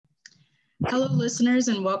Hello, listeners,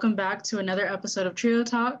 and welcome back to another episode of Trio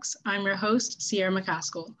Talks. I'm your host, Sierra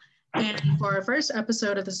McCaskill. And for our first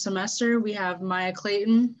episode of the semester, we have Maya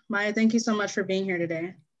Clayton. Maya, thank you so much for being here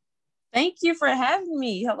today. Thank you for having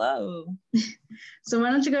me. Hello. So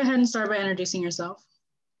why don't you go ahead and start by introducing yourself?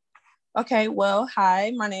 Okay, well,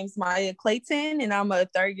 hi, my name is Maya Clayton, and I'm a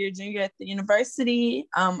third-year junior at the university.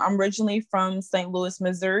 I'm originally from St. Louis,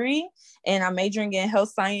 Missouri, and I'm majoring in health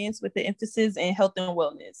science with the emphasis in health and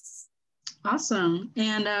wellness. Awesome.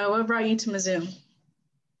 And what brought you to Mizzou?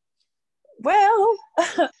 Well,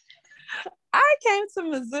 I came to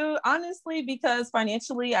Mizzou, honestly, because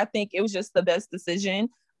financially, I think it was just the best decision.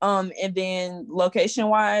 And then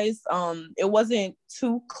location-wise, it wasn't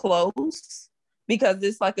too close because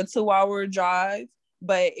it's like a 2-hour drive,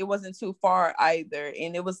 but it wasn't too far either.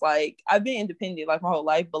 And it was like, I've been independent like my whole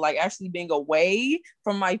life, but like actually being away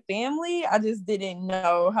from my family, I just didn't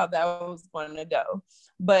know how that was going to go.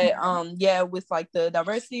 But yeah, with like the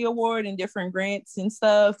diversity award and different grants and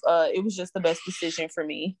stuff, it was just the best decision for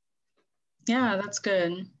me. Yeah, that's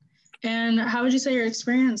good. And how would you say your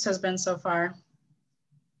experience has been so far?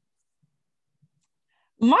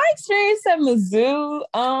 My experience at Mizzou,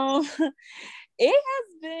 it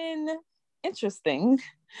has been interesting,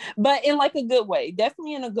 but in like a good way,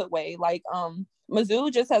 definitely in a good way. Like,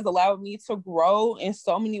 Mizzou just has allowed me to grow in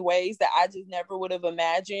so many ways that I just never would have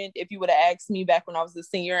imagined if you would have asked me back when I was a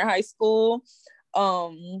senior in high school.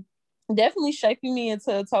 Definitely shaping me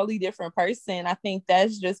into a totally different person. I think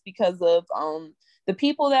that's just because of the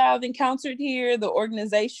people that I've encountered here, the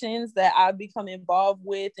organizations that I've become involved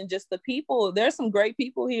with, and just the people. There's some great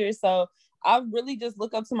people here. So I really just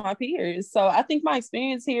look up to my peers. So I think my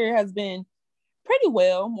experience here has been pretty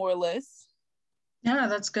well, more or less. Yeah,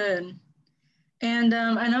 that's good. And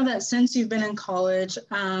I know that since you've been in college,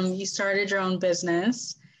 you started your own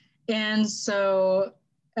business. And so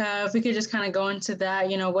if we could just kind of go into that,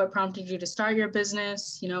 what prompted you to start your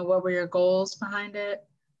business? What were your goals behind it?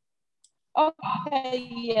 Okay,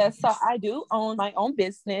 yeah. So I do own my own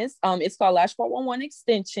business. It's called Lash 411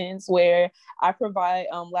 Extensions, where I provide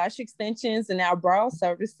lash extensions and eyebrow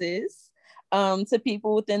services to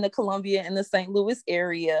people within the Columbia and the St. Louis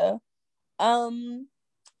area. Um,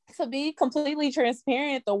 to be completely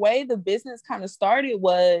transparent, the way the business kind of started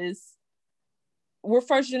was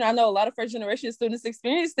I know a lot of first generation students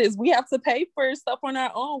experience this. We have to pay for stuff on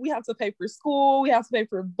our own. We have to pay for school. We have to pay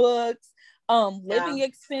for books, living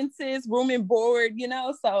expenses, room and board,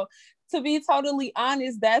 So to be totally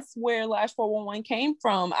honest, that's where Lash 411 came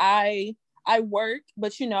from. I work,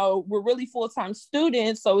 but we're really full-time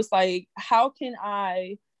students. So it's like, how can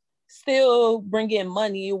I still bring in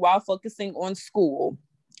money while focusing on school?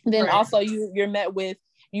 Then also you're met with,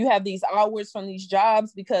 you have these hours from these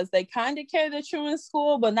jobs because they kind of care that you're in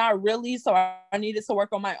school, but not really. So I needed to work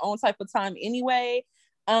on my own type of time anyway.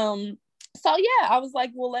 So yeah, I was like,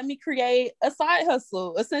 well, let me create a side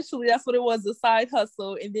hustle. Essentially, that's what it was, a side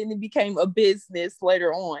hustle. And then it became a business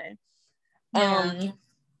later on.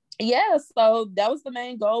 Yeah, so that was the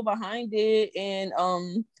main goal behind it.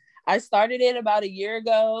 And I started it about a year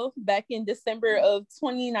ago. Back in December of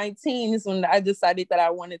 2019 is when I decided that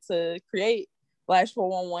I wanted to create Lash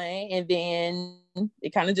 411, and then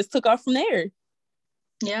it kind of just took off from there.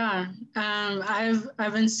 Yeah,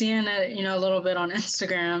 I've been seeing it, a little bit on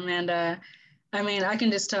Instagram, and I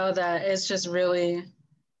can just tell that it's just really,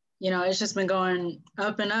 it's just been going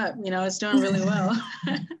up and up. It's doing really well.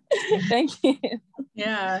 Thank you.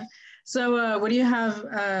 Yeah. So, what do you have?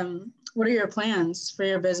 What are your plans for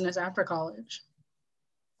your business after college?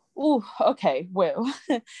 Oh, okay. Well,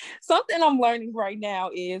 something I'm learning right now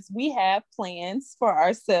is we have plans for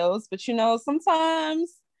ourselves, but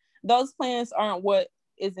sometimes those plans aren't what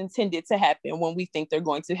is intended to happen when we think they're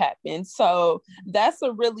going to happen. So that's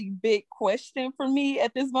a really big question for me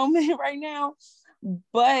at this moment right now.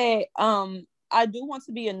 But I do want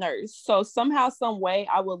to be a nurse. So somehow, some way,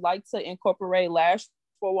 I would like to incorporate Lash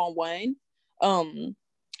 411.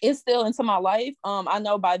 It's still into my life. I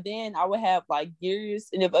know by then I would have like years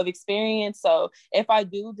of experience. So if I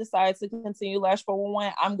do decide to continue Lash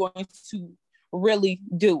 411, I'm going to really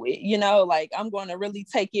do it. Like I'm going to really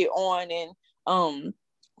take it on and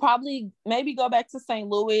probably maybe go back to St.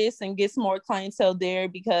 Louis and get some more clientele there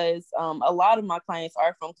because a lot of my clients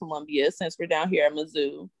are from Columbia since we're down here at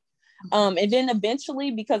Mizzou. And then eventually,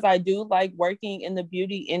 because I do like working in the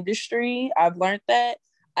beauty industry, I've learned that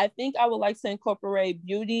I think I would like to incorporate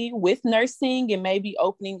beauty with nursing and maybe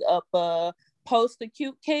opening up a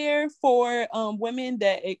post-acute care for women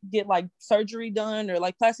that get like surgery done or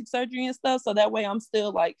like plastic surgery and stuff. So that way I'm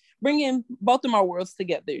still like bringing both of my worlds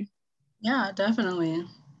together. Yeah, definitely.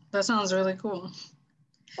 That sounds really cool.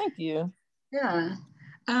 Thank you. Yeah.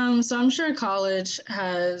 So I'm sure college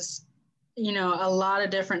has, a lot of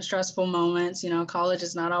different stressful moments. College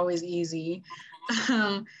is not always easy.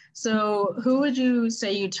 So who would you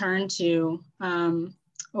say you turn to,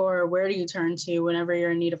 or where do you turn to whenever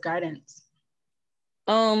you're in need of guidance?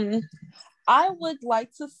 Um, I would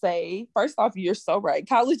like to say, first off, you're so right.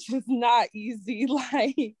 College is not easy.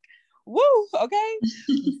 Like, woo, okay.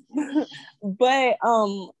 But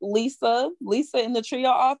Lisa in the Trio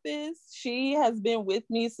office, she has been with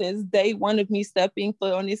me since day one of me stepping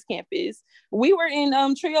foot on this campus. We were in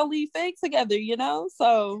Trio Lead Fig together,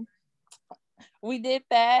 so we did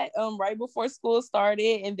that right before school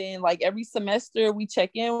started, and then like every semester we check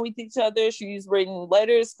in with each other. She's written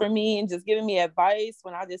letters for me and just giving me advice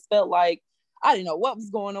when I just felt like I didn't know what was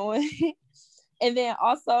going on. And then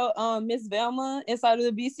also Miss Velma inside of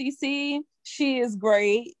the BCC, she is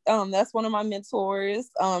great. That's one of my mentors.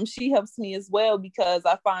 She helps me as well because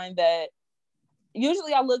I find that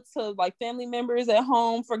usually I look to like family members at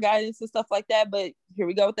home for guidance and stuff like that. But here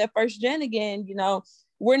we go with that first gen again.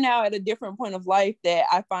 We're now at a different point of life that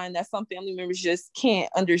I find that some family members just can't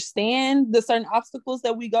understand the certain obstacles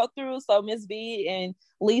that we go through. So Miss B and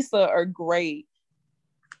Lisa are great.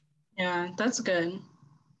 Yeah, that's good.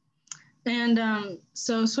 And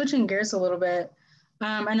so switching gears a little bit,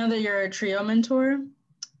 I know that you're a trio mentor.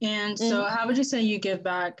 And so how would you say you give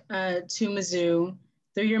back to Mizzou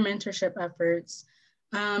through your mentorship efforts?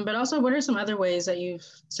 But also, what are some other ways that you've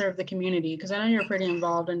served the community? Because I know you're pretty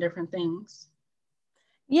involved in different things.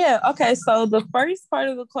 Yeah, okay. So the first part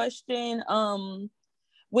of the question,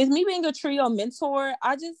 with me being a trio mentor,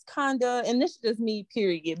 I just kind of, and this is just me,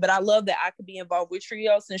 period, but I love that I could be involved with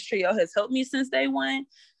trio since trio has helped me since day one.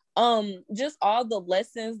 Just all the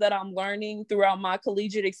lessons that I'm learning throughout my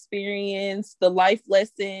collegiate experience, the life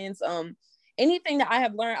lessons, anything that I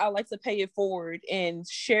have learned, I like to pay it forward and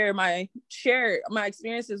share my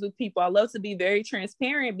experiences with people. I love to be very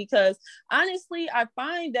transparent because honestly, I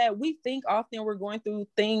find that we think often we're going through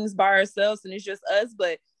things by ourselves and it's just us,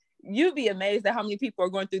 but you'd be amazed at how many people are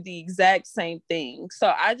going through the exact same thing.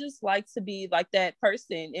 So I just like to be like that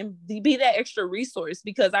person and be that extra resource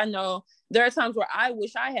because I know there are times where I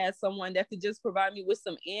wish I had someone that could just provide me with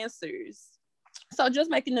some answers. So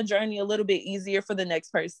just making the journey a little bit easier for the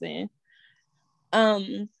next person.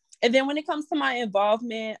 And then when it comes to my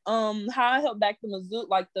involvement, how I help back the Mizzou,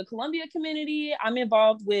 like the Columbia community, I'm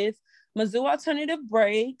involved with Mizzou Alternative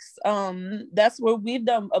Breaks. That's where we've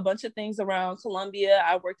done a bunch of things around Columbia.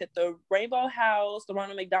 I worked at the Rainbow House, the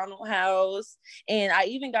Ronald McDonald House, and I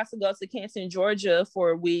even got to go to Canton, Georgia for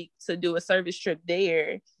a week to do a service trip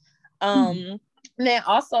there. And then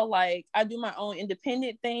also like I do my own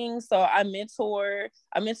independent things. So I mentor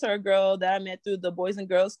a girl that I met through the Boys and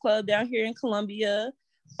Girls Club down here in Columbia.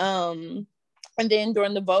 And then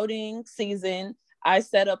during the voting season, I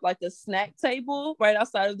set up like a snack table right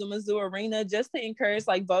outside of the Mizzou Arena just to encourage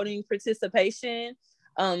like voting participation.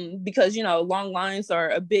 Because long lines are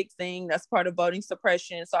a big thing that's part of voting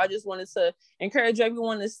suppression. So I just wanted to encourage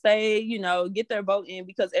everyone to stay, get their vote in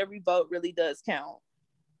because every vote really does count.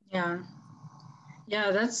 Yeah.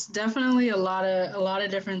 Yeah, that's definitely a lot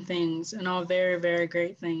of different things and all very, very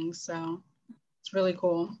great things. So it's really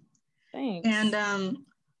cool. Thanks. And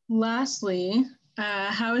lastly,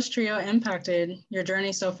 how has Trio impacted your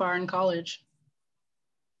journey so far in college?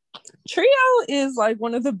 Trio is like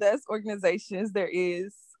one of the best organizations there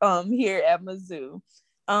is here at Mizzou.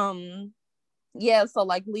 Yeah, so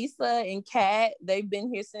like Lisa and Kat, they've been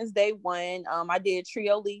here since day one. I did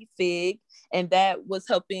Trio Lead Fig, and that was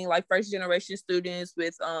helping like first generation students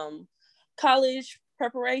with college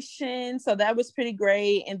preparation. So that was pretty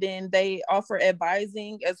great. And then they offer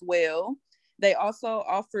advising as well. They also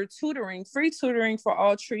offer tutoring, free tutoring for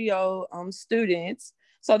all Trio students.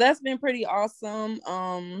 So that's been pretty awesome.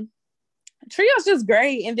 Trio's just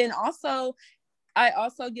great. And then also I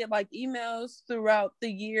also get like emails throughout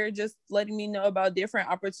the year just letting me know about different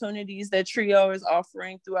opportunities that Trio is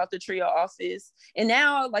offering throughout the Trio office. And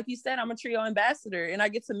now, like you said, I'm a Trio ambassador and I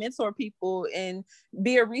get to mentor people and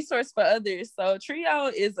be a resource for others. So Trio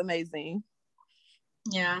is amazing.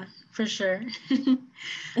 Yeah, for sure.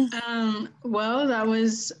 Well, that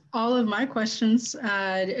was all of my questions.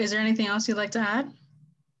 Is there anything else you'd like to add?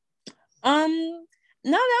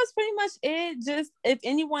 No, that's pretty much it. Just if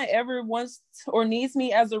anyone ever wants or needs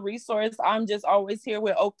me as a resource, I'm just always here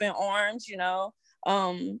with open arms,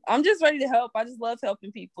 I'm just ready to help. I just love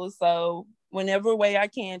helping people. So whenever way I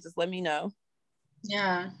can, just let me know.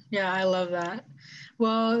 Yeah, I love that.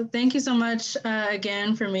 Well, thank you so much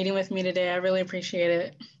again for meeting with me today. I really appreciate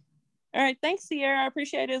it. All right. Thanks, Sierra. I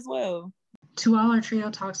appreciate it as well. To all our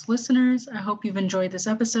Trio Talks listeners, I hope you've enjoyed this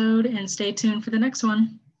episode and stay tuned for the next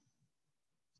one.